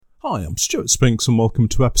Hi, I'm Stuart Spinks and welcome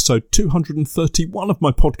to episode 231 of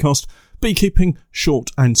my podcast, Beekeeping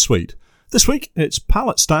Short and Sweet. This week it's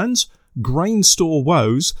pallet stands, grain store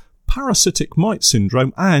woes, parasitic mite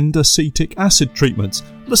syndrome and acetic acid treatments.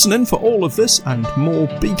 Listen in for all of this and more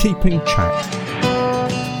beekeeping chat.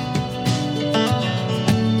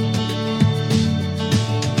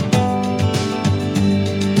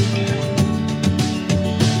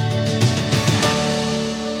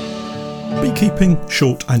 Beekeeping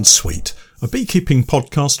Short and Sweet, a beekeeping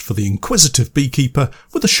podcast for the inquisitive beekeeper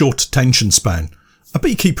with a short attention span. A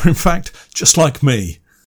beekeeper, in fact, just like me.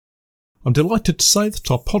 I'm delighted to say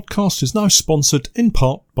that our podcast is now sponsored in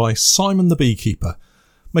part by Simon the Beekeeper.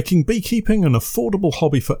 Making beekeeping an affordable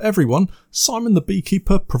hobby for everyone, Simon the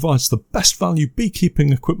Beekeeper provides the best value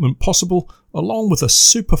beekeeping equipment possible, along with a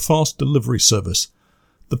super fast delivery service.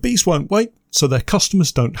 The bees won't wait, so their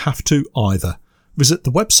customers don't have to either. Visit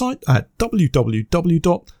the website at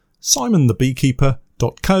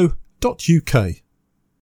www.simonthebeekeeper.co.uk.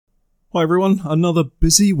 Hi everyone, another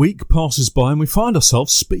busy week passes by and we find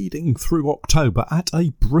ourselves speeding through October at a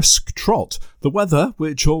brisk trot. The weather,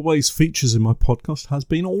 which always features in my podcast, has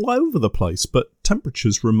been all over the place, but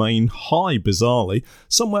temperatures remain high bizarrely,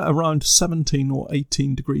 somewhere around 17 or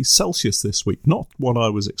 18 degrees Celsius this week. Not what I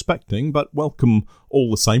was expecting, but welcome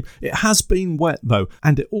all the same. It has been wet though,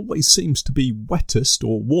 and it always seems to be wettest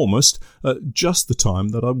or warmest at just the time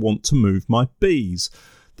that I want to move my bees.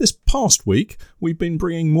 This past week, we've been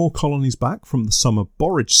bringing more colonies back from the summer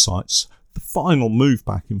borage sites, the final move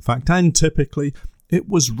back in fact, and typically it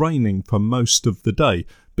was raining for most of the day.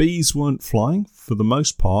 Bees weren't flying for the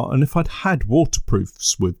most part, and if I'd had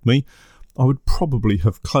waterproofs with me, I would probably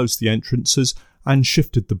have closed the entrances and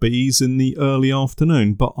shifted the bees in the early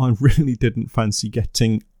afternoon, but I really didn't fancy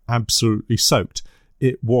getting absolutely soaked.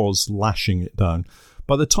 It was lashing it down.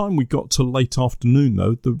 By the time we got to late afternoon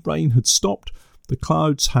though, the rain had stopped. The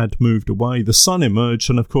clouds had moved away, the sun emerged,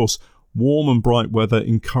 and of course, warm and bright weather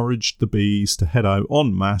encouraged the bees to head out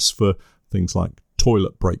en masse for things like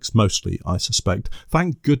toilet breaks, mostly, I suspect.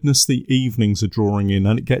 Thank goodness the evenings are drawing in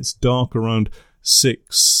and it gets dark around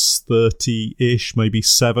 6:30-ish, maybe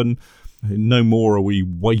 7. No more are we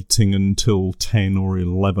waiting until 10 or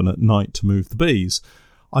 11 at night to move the bees.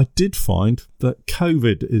 I did find that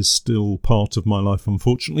COVID is still part of my life,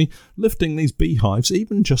 unfortunately. Lifting these beehives,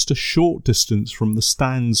 even just a short distance from the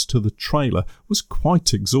stands to the trailer, was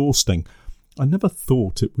quite exhausting. I never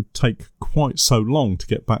thought it would take quite so long to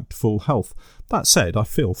get back to full health. That said, I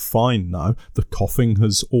feel fine now. The coughing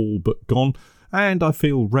has all but gone, and I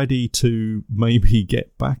feel ready to maybe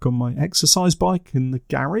get back on my exercise bike in the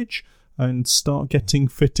garage and start getting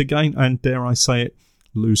fit again, and dare I say it,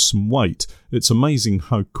 lose some weight. It's amazing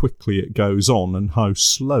how quickly it goes on and how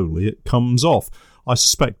slowly it comes off. I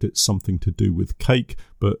suspect it's something to do with cake,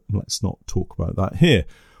 but let's not talk about that here.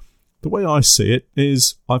 The way I see it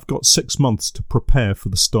is I've got 6 months to prepare for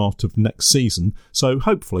the start of next season, so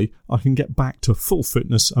hopefully I can get back to full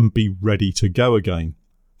fitness and be ready to go again.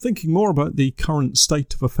 Thinking more about the current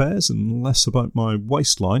state of affairs and less about my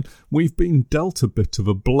waistline, we've been dealt a bit of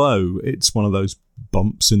a blow. It's one of those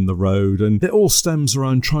bumps in the road, and it all stems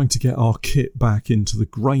around trying to get our kit back into the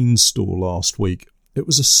grain store last week. It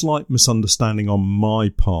was a slight misunderstanding on my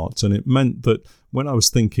part, and it meant that when I was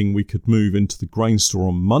thinking we could move into the grain store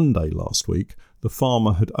on Monday last week, the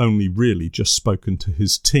farmer had only really just spoken to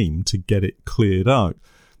his team to get it cleared out.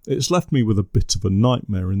 It's left me with a bit of a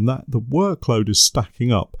nightmare in that the workload is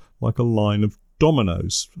stacking up like a line of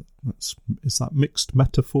dominoes. Is that mixed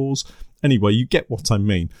metaphors? Anyway, you get what I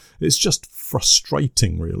mean. It's just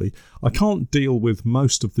frustrating, really. I can't deal with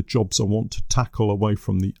most of the jobs I want to tackle away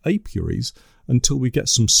from the apiaries until we get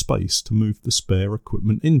some space to move the spare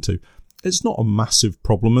equipment into. It's not a massive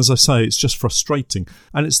problem, as I say, it's just frustrating.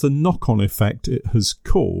 And it's the knock-on effect it has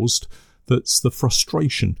caused that's the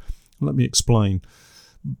frustration. Let me explain.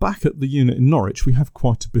 Back at the unit in Norwich, we have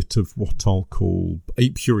quite a bit of what I'll call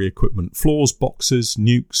apiary equipment. Floors, boxes,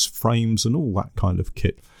 nukes, frames and all that kind of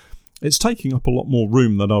kit. It's taking up a lot more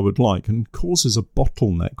room than I would like and causes a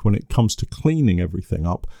bottleneck when it comes to cleaning everything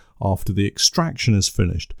up after the extraction is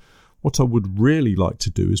finished. What I would really like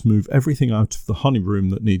to do is move everything out of the honey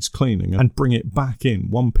room that needs cleaning and bring it back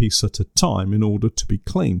in one piece at a time in order to be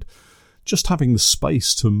cleaned. Just having the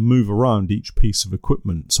space to move around each piece of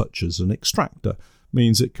equipment, such as an extractor,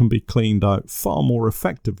 means it can be cleaned out far more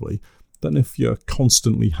effectively than if you're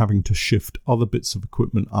constantly having to shift other bits of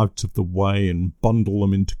equipment out of the way and bundle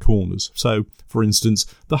them into corners. So, for instance,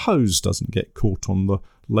 the hose doesn't get caught on the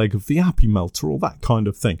leg of the appy melter or that kind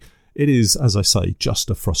of thing. It is, as I say, just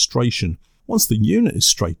a frustration. Once the unit is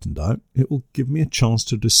straightened out, it will give me a chance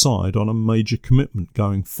to decide on a major commitment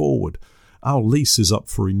going forward. Our lease is up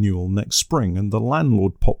for renewal next spring, and the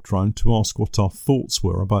landlord popped round to ask what our thoughts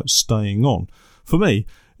were about staying on. For me,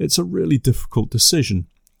 it's a really difficult decision.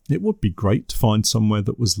 It would be great to find somewhere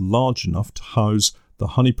that was large enough to house the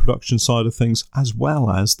honey production side of things as well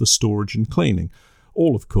as the storage and cleaning,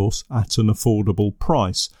 all of course at an affordable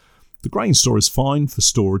price. The grain store is fine for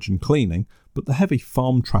storage and cleaning, but the heavy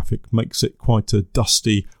farm traffic makes it quite a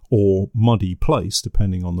dusty or muddy place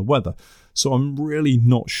depending on the weather, so I'm really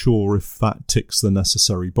not sure if that ticks the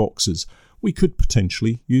necessary boxes. We could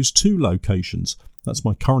potentially use 2 locations. That's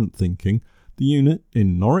my current thinking. The unit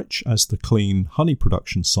in Norwich as the clean honey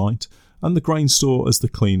production site and the grain store as the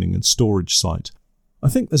cleaning and storage site. I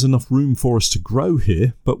think there's enough room for us to grow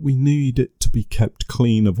here, but we need it to be kept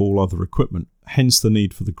clean of all other equipment, hence the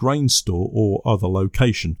need for the grain store or other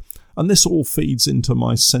location. And this all feeds into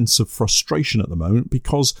my sense of frustration at the moment,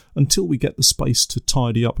 because until we get the space to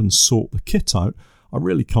tidy up and sort the kit out, I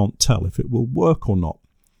really can't tell if it will work or not.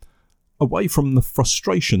 Away from the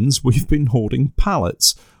frustrations, we've been hoarding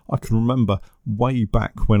pallets. I can remember way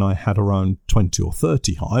back when I had around 20 or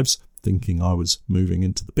 30 hives, thinking I was moving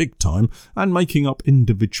into the big time, and making up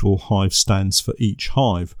individual hive stands for each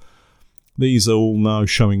hive. These are all now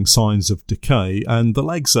showing signs of decay, and the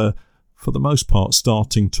legs are, for the most part,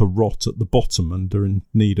 starting to rot at the bottom and are in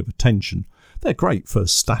need of attention. They're great for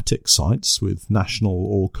static sites with national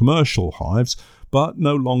or commercial hives, but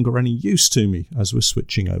no longer any use to me as we're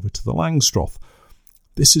switching over to the Langstroth.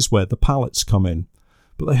 This is where the pallets come in,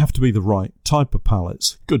 but they have to be the right type of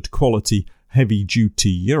pallets, good quality heavy-duty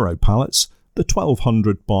Euro pallets. The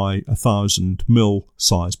 1200 by 1000 mil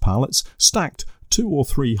size pallets, stacked 2 or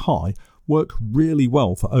 3 high, work really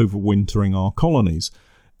well for overwintering our colonies.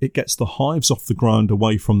 It gets the hives off the ground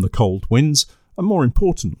away from the cold winds, and more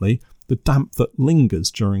importantly, the damp that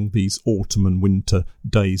lingers during these autumn and winter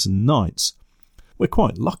days and nights. We're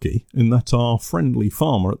quite lucky in that our friendly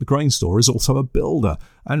farmer at the grain store is also a builder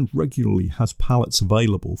and regularly has pallets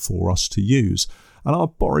available for us to use. And our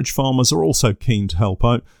borage farmers are also keen to help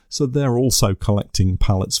out, so they're also collecting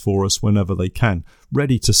pallets for us whenever they can,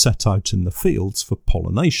 ready to set out in the fields for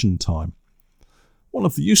pollination time. One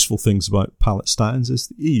of the useful things about pallet stands is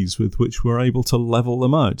the ease with which we're able to level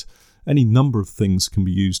them out. Any number of things can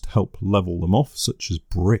be used to help level them off, such as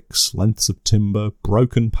bricks, lengths of timber,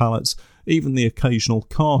 broken pallets, even the occasional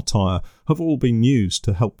car tyre have all been used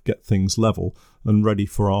to help get things level and ready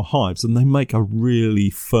for our hives, and they make a really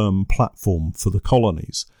firm platform for the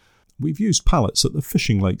colonies. We've used pallets at the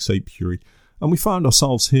Fishing Lakes apiary, and we found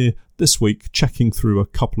ourselves here this week checking through a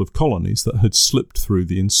couple of colonies that had slipped through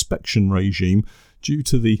the inspection regime due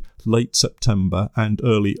to the late September and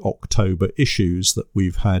early October issues that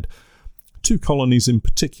we've had. 2 colonies in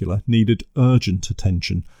particular needed urgent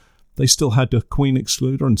attention. They still had a queen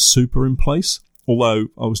excluder and super in place. Although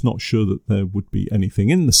I was not sure that there would be anything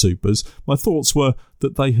in the supers, my thoughts were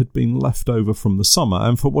that they had been left over from the summer,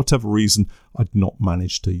 and for whatever reason I'd not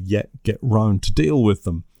managed to yet get round to deal with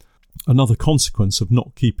them. Another consequence of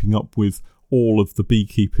not keeping up with all of the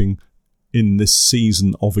beekeeping in this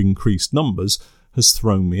season of increased numbers has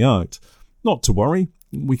thrown me out. Not to worry,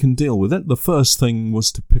 we can deal with it. The first thing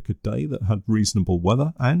was to pick a day that had reasonable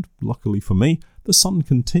weather, and luckily for me, the sun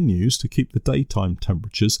continues to keep the daytime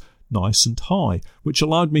temperatures nice and high, which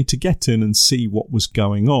allowed me to get in and see what was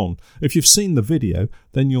going on. If you've seen the video,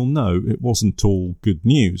 then you'll know it wasn't all good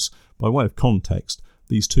news. By way of context,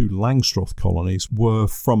 these 2 Langstroth colonies were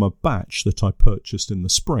from a batch that I purchased in the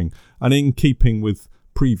spring, and in keeping with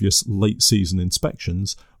previous late season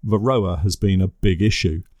inspections, Varroa has been a big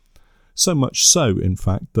issue. So much so, in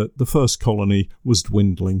fact, that the first colony was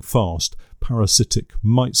dwindling fast. Parasitic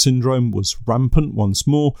mite syndrome was rampant once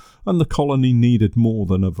more, and the colony needed more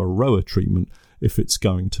than a Varroa treatment if it's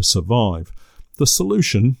going to survive. The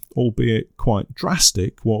solution, albeit quite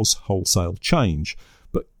drastic, was wholesale change.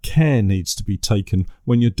 But care needs to be taken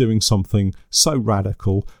when you're doing something so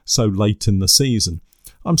radical so late in the season.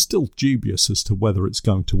 I'm still dubious as to whether it's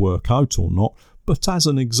going to work out or not, but as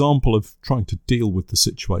an example of trying to deal with the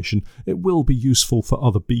situation, it will be useful for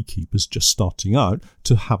other beekeepers just starting out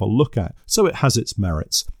to have a look at, so it has its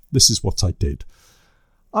merits. This is what I did.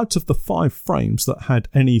 Out of the 5 frames that had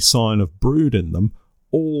any sign of brood in them,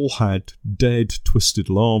 all had dead, twisted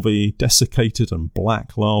larvae, desiccated and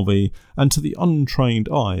black larvae, and to the untrained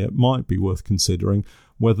eye it might be worth considering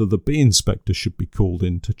whether the bee inspector should be called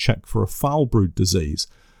in to check for a foul brood disease.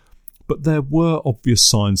 But there were obvious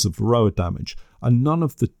signs of Varroa damage, and none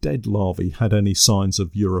of the dead larvae had any signs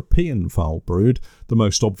of European foul brood, the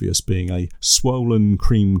most obvious being a swollen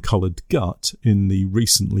cream-coloured gut in the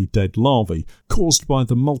recently dead larvae, caused by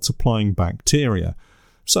the multiplying bacteria.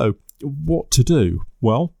 So, what to do?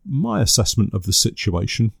 Well, my assessment of the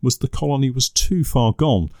situation was the colony was too far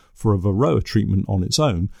gone for a Varroa treatment on its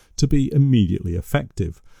own to be immediately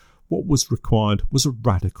effective. What was required was a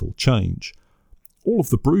radical change. All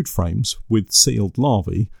of the brood frames with sealed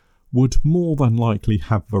larvae would more than likely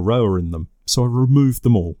have Varroa in them, so I removed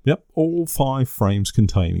them all. Yep, all 5 frames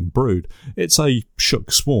containing brood. It's a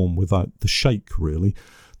shook swarm without the shake, really.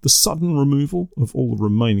 The sudden removal of all the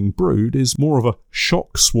remaining brood is more of a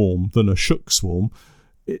shock swarm than a shook swarm.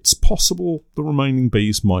 It's possible the remaining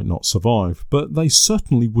bees might not survive, but they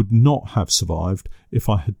certainly would not have survived if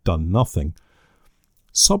I had done nothing.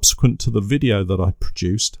 Subsequent to the video that I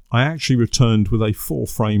produced, I actually returned with a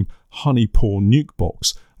 4-frame honey pour nuke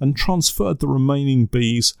box and transferred the remaining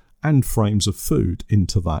bees and frames of food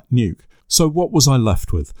into that nuke. So what was I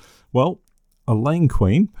left with? Well, a laying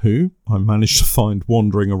queen, who I managed to find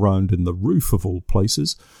wandering around in the roof of all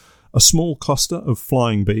places, a small cluster of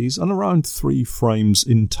flying bees, and around 3 frames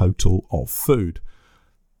in total of food.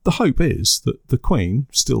 The hope is that the queen,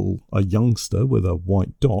 still a youngster with a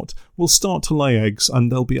white dot, will start to lay eggs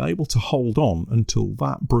and they'll be able to hold on until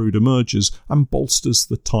that brood emerges and bolsters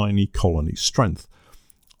the tiny colony's strength.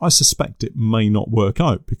 I suspect it may not work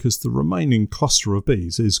out because the remaining cluster of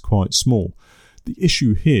bees is quite small. The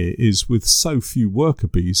issue here is with so few worker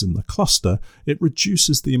bees in the cluster, it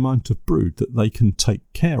reduces the amount of brood that they can take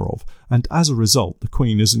care of, and as a result the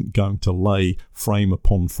queen isn't going to lay frame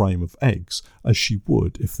upon frame of eggs as she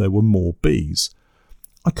would if there were more bees.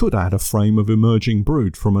 I could add a frame of emerging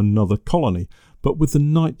brood from another colony, but with the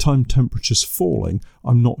nighttime temperatures falling,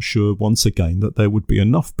 I'm not sure once again that there would be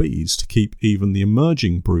enough bees to keep even the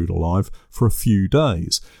emerging brood alive for a few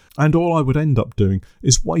days. And all I would end up doing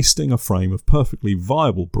is wasting a frame of perfectly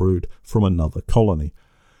viable brood from another colony.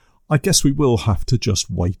 I guess we will have to just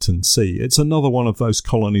wait and see. It's another one of those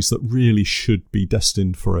colonies that really should be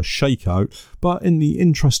destined for a shakeout, but in the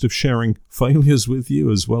interest of sharing failures with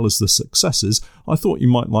you as well as the successes, I thought you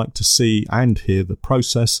might like to see and hear the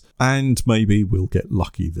process, and maybe we'll get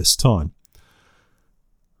lucky this time.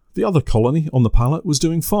 The other colony on the pallet was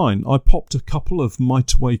doing fine. I popped a couple of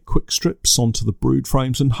Mite Away quick strips onto the brood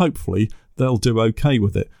frames and hopefully they'll do okay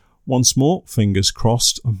with it. Once more, fingers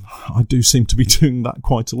crossed. I do seem to be doing that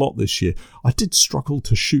quite a lot this year. I did struggle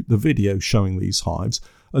to shoot the video showing these hives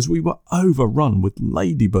as we were overrun with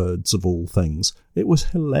ladybirds of all things. It was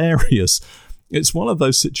hilarious. It's one of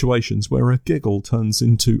those situations where a giggle turns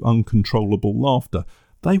into uncontrollable laughter.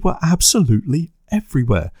 They were absolutely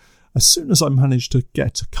everywhere. As soon as I managed to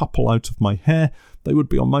get a couple out of my hair, they would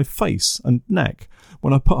be on my face and neck.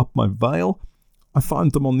 When I put up my veil, I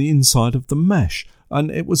found them on the inside of the mesh, and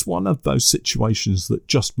it was one of those situations that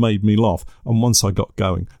just made me laugh, and once I got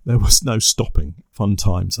going, there was no stopping. Fun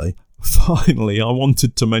times, eh? Finally, I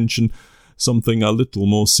wanted to mention something a little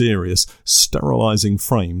more serious, sterilising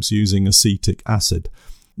frames using acetic acid.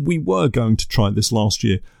 We were going to try this last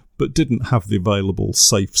year, but didn't have the available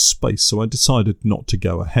safe space, so I decided not to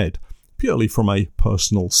go ahead, purely from a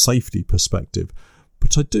personal safety perspective.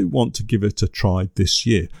 But I do want to give it a try this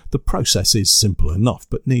year. The process is simple enough,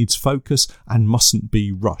 but needs focus and mustn't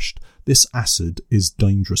be rushed. This acid is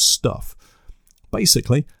dangerous stuff.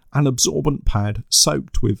 Basically, an absorbent pad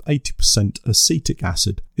soaked with 80% acetic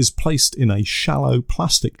acid is placed in a shallow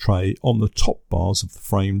plastic tray on the top bars of the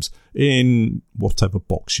frames in whatever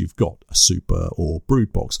box you've got, a super or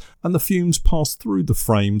brood box, and the fumes pass through the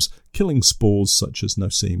frames, killing spores such as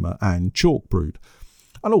Nosema and chalk brood,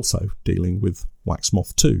 and also dealing with wax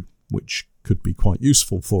moth too, which could be quite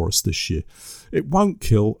useful for us this year. It won't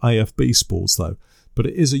kill AFB spores though, but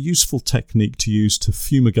it is a useful technique to use to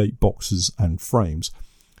fumigate boxes and frames.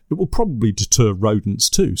 It will probably deter rodents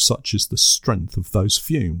too, such as the strength of those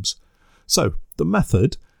fumes. So, the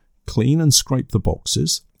method: clean and scrape the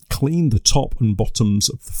boxes, clean the top and bottoms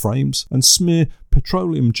of the frames, and smear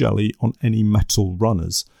petroleum jelly on any metal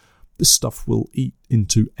runners. This stuff will eat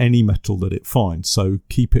into any metal that it finds, so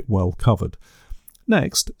keep it well covered.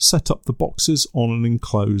 Next, set up the boxes on an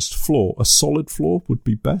enclosed floor. A solid floor would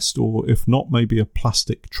be best, or if not, maybe a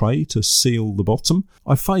plastic tray to seal the bottom.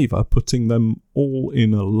 I favour putting them all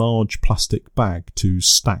in a large plastic bag to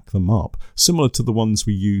stack them up, similar to the ones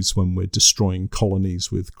we use when we're destroying colonies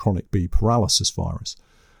with chronic bee paralysis virus.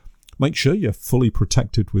 Make sure you're fully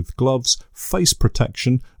protected with gloves, face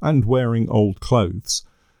protection, and wearing old clothes.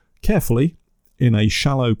 Carefully, in a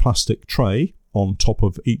shallow plastic tray, on top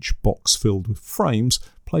of each box filled with frames,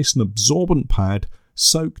 place an absorbent pad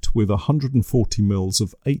soaked with 140 ml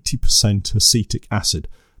of 80% acetic acid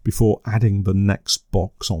before adding the next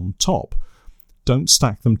box on top. Don't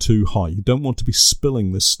stack them too high. You don't want to be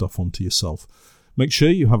spilling this stuff onto yourself. Make sure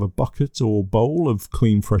you have a bucket or bowl of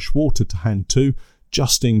clean fresh water to hand to,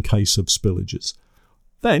 just in case of spillages.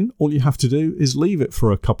 Then all you have to do is leave it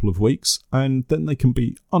for a couple of weeks, and then they can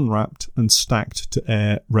be unwrapped and stacked to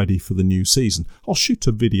air ready for the new season. I'll shoot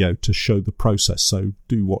a video to show the process, so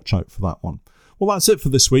do watch out for that one. Well, that's it for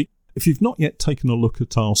this week. If you've not yet taken a look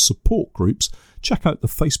at our support groups, check out the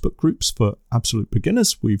Facebook groups for absolute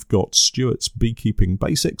beginners. We've got Stuart's Beekeeping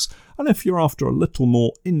Basics, and if you're after a little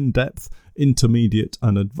more in-depth, intermediate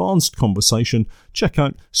and advanced conversation, check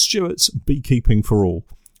out Stuart's Beekeeping for All.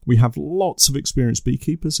 We have lots of experienced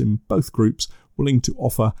beekeepers in both groups willing to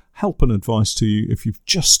offer help and advice to you if you've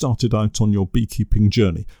just started out on your beekeeping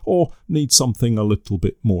journey or need something a little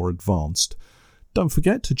bit more advanced. Don't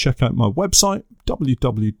forget to check out my website,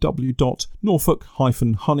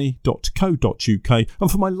 www.norfolk-honey.co.uk,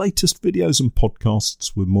 and for my latest videos and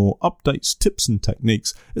podcasts with more updates, tips and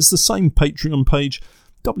techniques, it's the same Patreon page,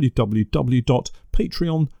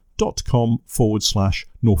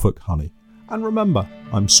 www.patreon.com/Norfolk Honey. And remember,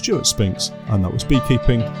 I'm Stuart Spinks, and that was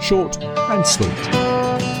Beekeeping Short and Sweet.